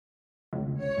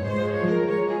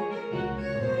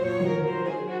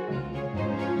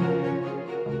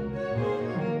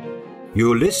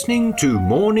You're listening to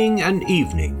Morning and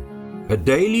Evening, a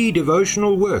daily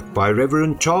devotional work by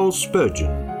Reverend Charles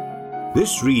Spurgeon.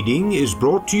 This reading is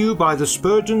brought to you by the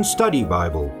Spurgeon Study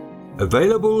Bible,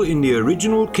 available in the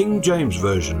original King James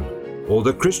Version or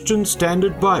the Christian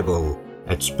Standard Bible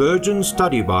at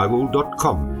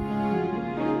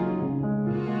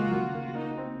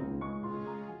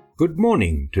spurgeonstudybible.com. Good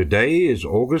morning. Today is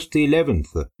August the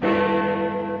 11th.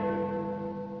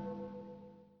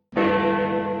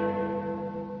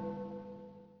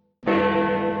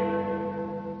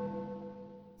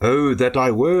 Oh, that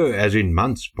I were as in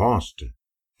months past.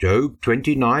 Job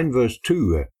 29 verse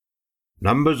 2.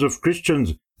 Numbers of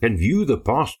Christians can view the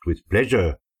past with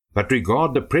pleasure, but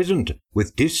regard the present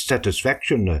with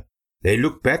dissatisfaction. They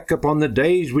look back upon the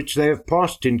days which they have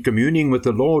passed in communing with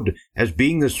the Lord as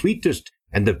being the sweetest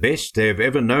and the best they have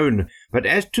ever known, but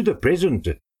as to the present,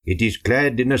 it is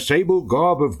clad in a sable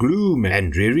garb of gloom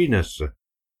and dreariness.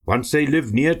 Once they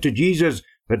lived near to Jesus,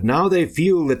 but now they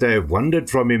feel that they have wandered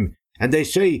from him, and they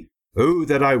say, "Oh,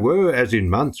 that I were as in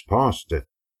months past."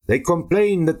 They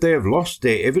complain that they have lost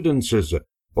their evidences,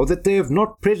 or that they have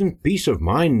not present peace of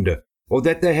mind, or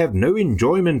that they have no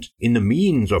enjoyment in the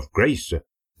means of grace,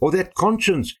 or that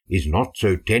conscience is not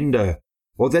so tender,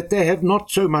 or that they have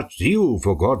not so much zeal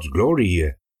for God's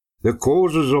glory. The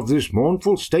causes of this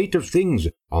mournful state of things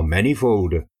are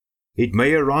manifold. It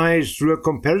may arise through a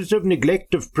comparative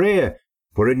neglect of prayer,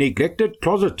 for a neglected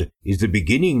closet is the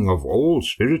beginning of all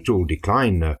spiritual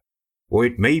decline. Or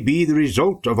it may be the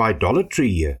result of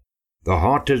idolatry. The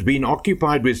heart has been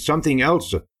occupied with something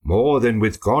else more than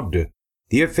with God.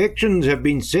 The affections have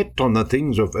been set on the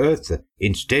things of earth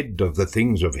instead of the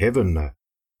things of heaven.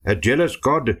 A jealous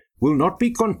God will not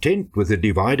be content with a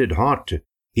divided heart.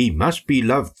 He must be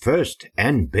loved first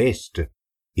and best.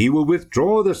 He will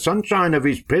withdraw the sunshine of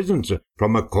his presence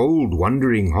from a cold,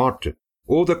 wandering heart,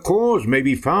 or the cause may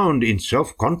be found in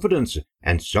self-confidence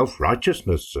and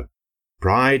self-righteousness.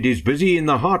 Pride is busy in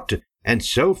the heart, and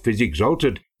self is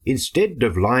exalted instead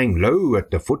of lying low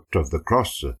at the foot of the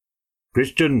cross.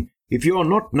 Christian, if you are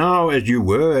not now as you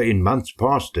were in months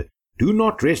past, do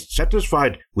not rest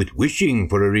satisfied with wishing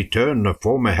for a return of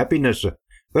former happiness,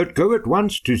 but go at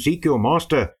once to seek your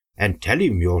Master and tell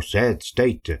him your sad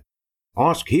state.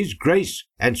 Ask his grace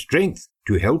and strength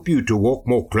to help you to walk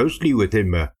more closely with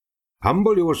him.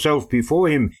 Humble yourself before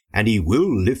him, and he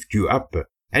will lift you up,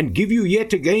 and give you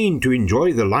yet again to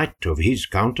enjoy the light of his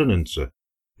countenance.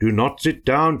 Do not sit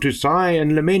down to sigh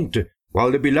and lament.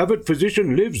 While the beloved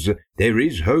physician lives, there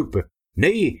is hope.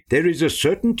 Nay, there is a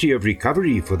certainty of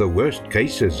recovery for the worst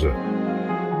cases.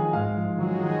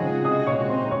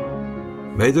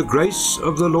 May the grace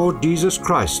of the Lord Jesus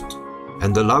Christ,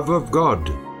 and the love of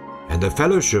God, and the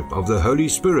fellowship of the Holy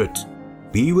Spirit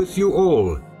be with you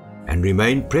all, and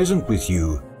remain present with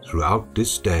you throughout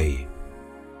this day.